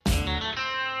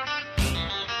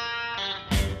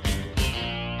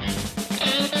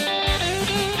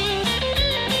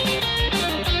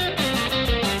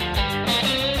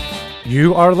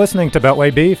You are listening to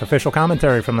Beltway Beef, official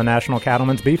commentary from the National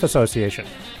Cattlemen's Beef Association.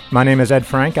 My name is Ed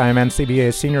Frank. I am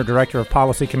NCBA's Senior Director of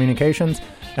Policy Communications,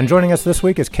 and joining us this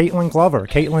week is Caitlin Glover.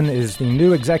 Caitlin is the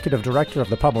new Executive Director of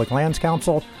the Public Lands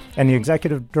Council and the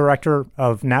Executive Director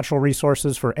of Natural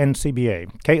Resources for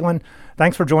NCBA. Caitlin,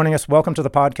 thanks for joining us. Welcome to the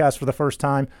podcast for the first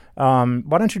time.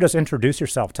 Why don't you just introduce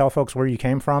yourself? Tell folks where you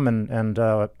came from and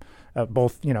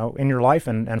both, in your life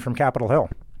and from Capitol Hill.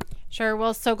 Sure.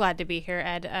 Well, so glad to be here,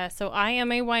 Ed. So I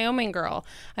am a Wyoming girl.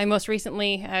 I most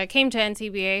recently came to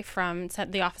NCBA from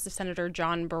the office of Senator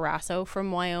John Barrasso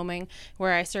from Wyoming,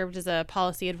 where I served as a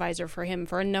policy advisor for him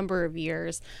for a number of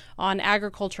years on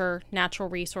agriculture, natural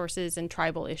resources, and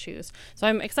tribal issues. So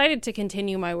I'm excited to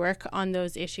continue my work on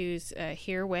those issues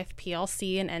here with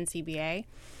PLC and NCBA.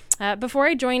 Before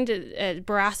I joined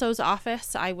Barrasso's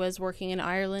office, I was working in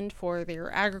Ireland for their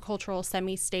agricultural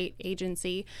semi-state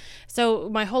agency. So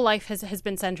my whole life has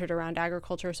been centered around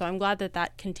agriculture, so I'm glad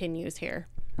that continues here.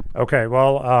 Okay,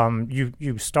 well,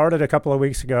 you started a couple of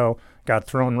weeks ago, got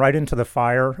thrown right into the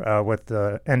fire with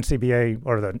the NCBA,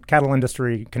 or the Cattle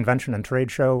Industry Convention and Trade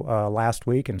Show last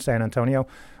week in San Antonio.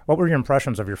 What were your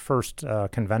impressions of your first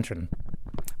convention?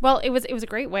 Well, it was a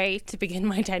great way to begin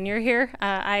my tenure here.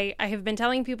 I have been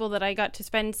telling people that I got to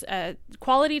spend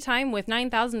quality time with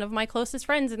 9,000 of my closest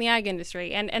friends in the ag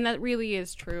industry, and that really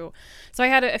is true. So I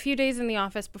had a few days in the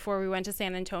office before we went to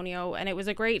San Antonio, and it was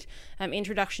a great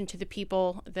introduction to the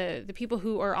people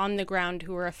who are on the ground,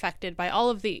 who are affected by all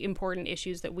of the important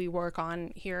issues that we work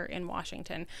on here in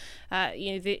Washington.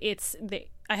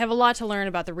 I have a lot to learn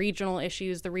about the regional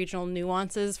issues, the regional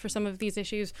nuances for some of these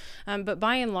issues. But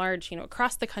by and large,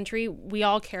 across the country, we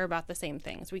all care about the same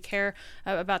things. We care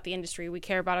about the industry, we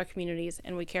care about our communities,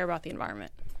 and we care about the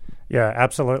environment. Yeah,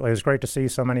 absolutely. It was great to see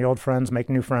so many old friends make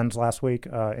new friends last week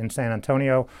in San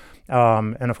Antonio.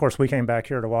 And, of course, we came back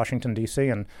here to Washington, D.C.,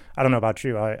 and I don't know about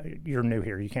you. You're new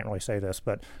here. You can't really say this,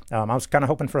 but I was kind of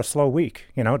hoping for a slow week,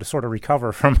 to sort of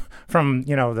recover from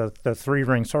the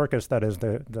three-ring circus that is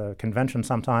the convention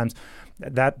sometimes.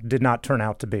 That did not turn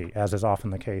out to be, as is often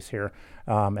the case here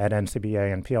at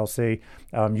NCBA and PLC.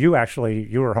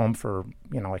 You were home for,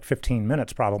 like 15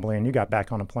 minutes probably, and you got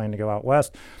back on a plane to go out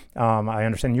west. I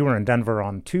understand you were in Denver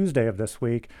on Tuesday of this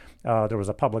week. There was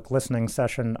a public listening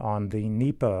session on the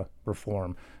NEPA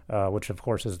reform, which, of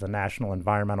course, is the National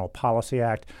Environmental Policy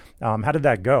Act. How did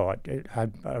that go?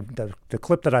 The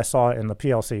clip that I saw in the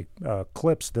PLC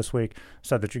clips this week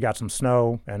said that you got some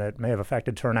snow and it may have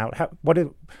affected turnout.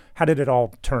 How did it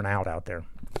all turn out there?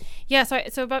 Yeah,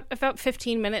 so about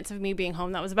 15 minutes of me being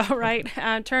home, that was about right.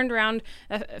 Turned around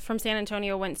from San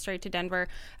Antonio, went straight to Denver.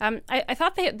 I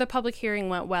thought the public hearing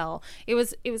went well. It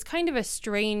was kind of a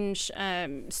strange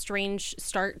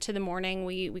start to the morning.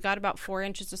 We got about 4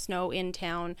 inches of snow in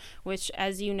town, which,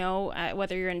 as you know,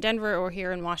 whether you're in Denver or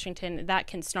here in Washington, that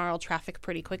can snarl traffic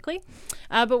pretty quickly.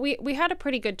 But we had a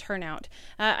pretty good turnout.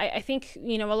 I think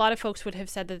a lot of folks would have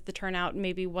said that the turnout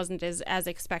maybe wasn't as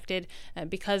expected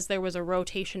because there was a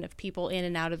rotation of people in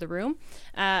and out of the room.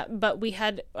 But we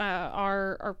had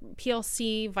our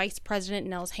PLC Vice President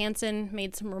Nels Hansen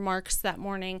made some remarks that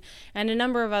morning, and a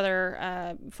number of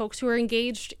other folks who are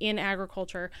engaged in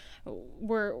agriculture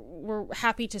were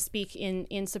happy to speak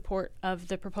in support of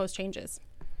the proposed changes.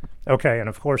 Okay, and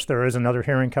of course there is another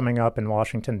hearing coming up in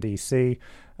Washington, D.C.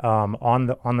 On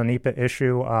the NEPA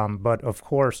issue, but of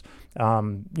course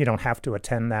you don't have to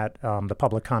attend that. The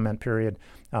public comment period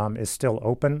is still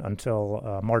open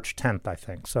until March 10th, I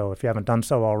think. So if you haven't done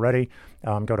so already,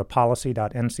 go to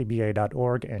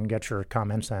policy.ncba.org and get your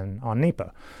comments in on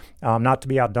NEPA. Not to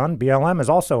be outdone, BLM is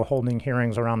also holding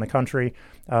hearings around the country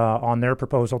on their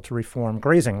proposal to reform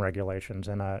grazing regulations.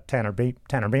 And Tanner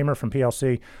Beamer from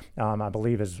PLC, I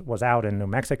believe, was out in New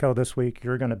Mexico this week.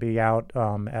 You're going to be out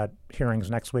at hearings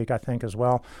next week, I think, as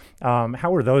well.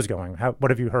 How are those going? What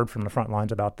have you heard from the front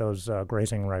lines about those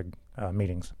grazing reg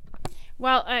meetings?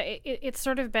 Well, it's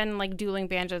sort of been like dueling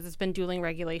banjos. It's been dueling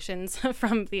regulations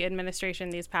from the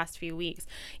administration these past few weeks.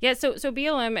 Yeah, so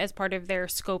BLM, as part of their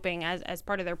scoping, as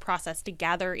part of their process to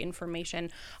gather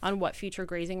information on what future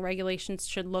grazing regulations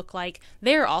should look like,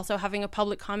 they're also having a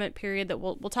public comment period that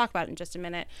we'll talk about in just a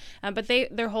minute. But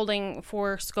they're holding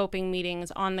 4 scoping meetings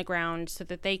on the ground so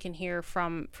that they can hear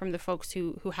from the folks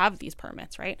who have these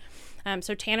permits, right?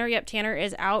 So Tanner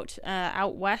is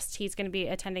out west. He's going to be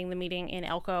attending the meeting in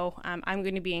Elko. I'm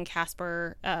going to be in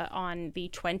Casper on the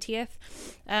 20th.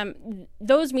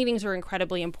 Those meetings are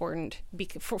incredibly important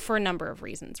for a number of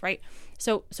reasons, right?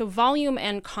 So volume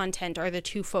and content are the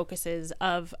two focuses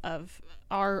of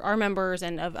our members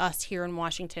and of us here in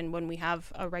Washington when we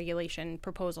have a regulation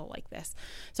proposal like this.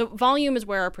 So volume is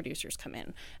where our producers come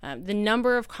in. The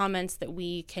number of comments that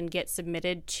we can get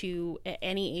submitted to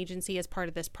any agency as part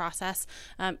of this process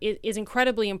is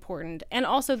incredibly important. And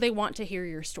also they want to hear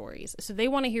your stories. So they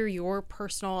want to hear your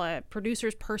personal,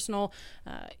 producers' personal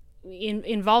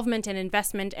involvement and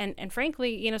investment and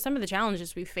frankly, some of the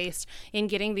challenges we've faced in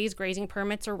getting these grazing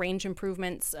permits or range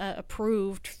improvements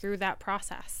approved through that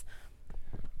process.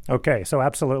 Okay, so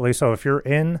absolutely. So if you're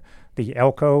in the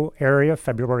Elko area,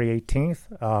 February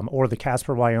 18th, or the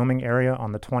Casper, Wyoming area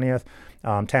on the 20th,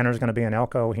 Tanner's going to be in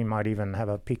Elko. He might even have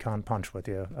a pecan punch with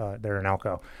you there in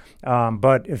Elko.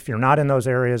 But if you're not in those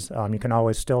areas, you can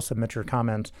always still submit your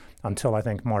comments until, I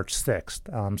think, March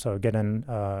 6th. So get in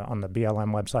on the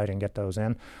BLM website and get those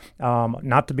in.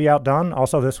 Not to be outdone,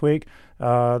 also this week,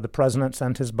 the president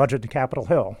sent his budget to Capitol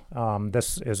Hill.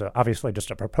 This is obviously just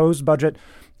a proposed budget.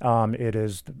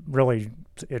 It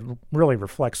really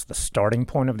reflects the starting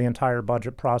point of the entire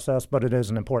budget process, but it is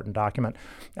an important document.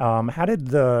 How did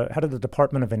the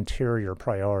Department of Interior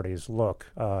priorities look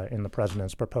in the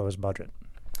president's proposed budget?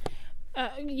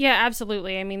 Yeah,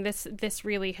 absolutely. I mean, this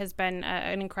really has been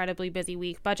an incredibly busy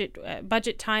week. Budget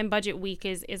week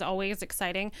is always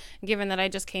exciting. Given that I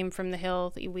just came from the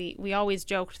Hill, we always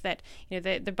joked that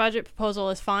the budget proposal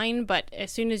is fine, but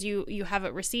as soon as you have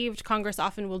it received, Congress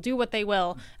often will do what they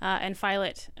will and file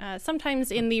it,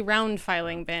 sometimes in the round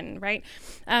filing bin, right?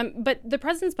 But the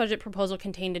president's budget proposal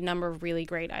contained a number of really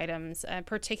great items,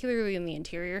 particularly in the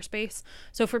interior space.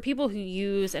 So for people who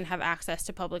use and have access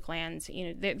to public lands,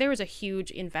 there was a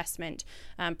huge investment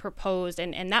proposed,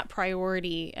 and that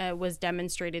priority was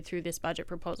demonstrated through this budget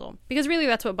proposal, because really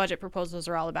that's what budget proposals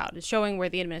are all about, is showing where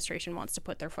the administration wants to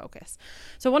put their focus.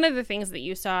 So one of the things that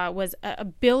you saw was a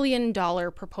 $1 billion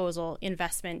proposal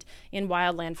investment in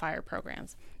wildland fire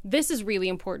programs. This is really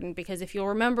important because if you'll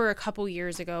remember a couple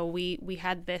years ago, we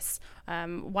had this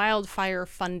wildfire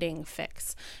funding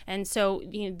fix. And so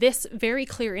this very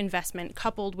clear investment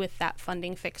coupled with that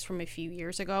funding fix from a few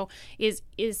years ago is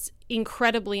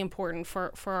incredibly important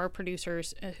for our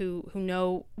producers who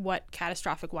know what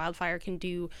catastrophic wildfire can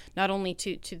do, not only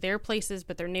to their places,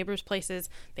 but their neighbors' places,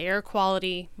 the air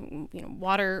quality,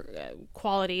 water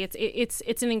quality.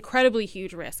 It's an incredibly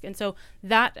huge risk. And so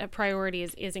that priority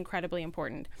is incredibly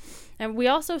important. And we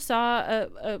also saw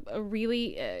a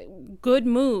really good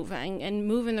move and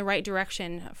move in the right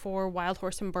direction for wild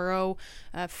horse and burro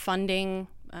funding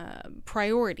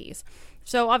priorities.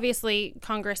 So obviously,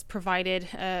 Congress provided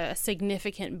a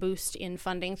significant boost in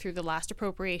funding through the last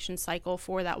appropriation cycle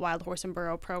for that wild horse and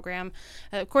burro program.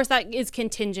 Of course, that is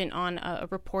contingent on a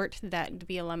report that the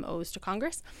BLM owes to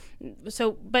Congress.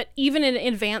 So, but even in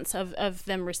advance of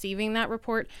them receiving that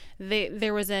report,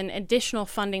 there was an additional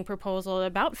funding proposal,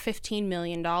 about $15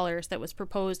 million, that was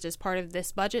proposed as part of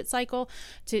this budget cycle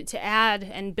to add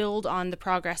and build on the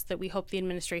progress that we hope the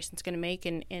administration is going to make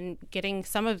in getting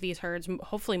some of these herds,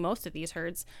 hopefully most of these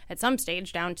herds, at some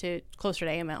stage down to closer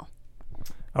to AML.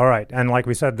 All right. And like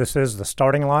we said, this is the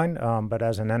starting line. But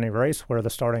as in any race, where the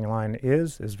starting line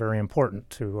is very important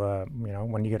to,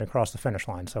 when you get across the finish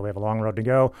line. So we have a long road to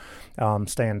go.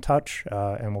 Stay in touch,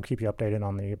 and we'll keep you updated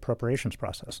on the appropriations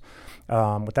process.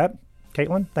 With that,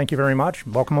 Caitlin, thank you very much.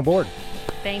 Welcome aboard.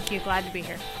 Thank you. Glad to be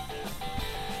here.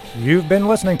 You've been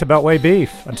listening to Beltway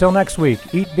Beef. Until next week,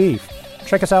 eat beef.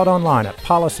 Check us out online at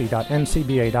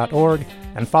policy.ncba.org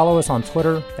and follow us on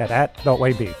Twitter at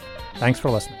 @BeltwayBeef. Thanks for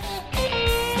listening.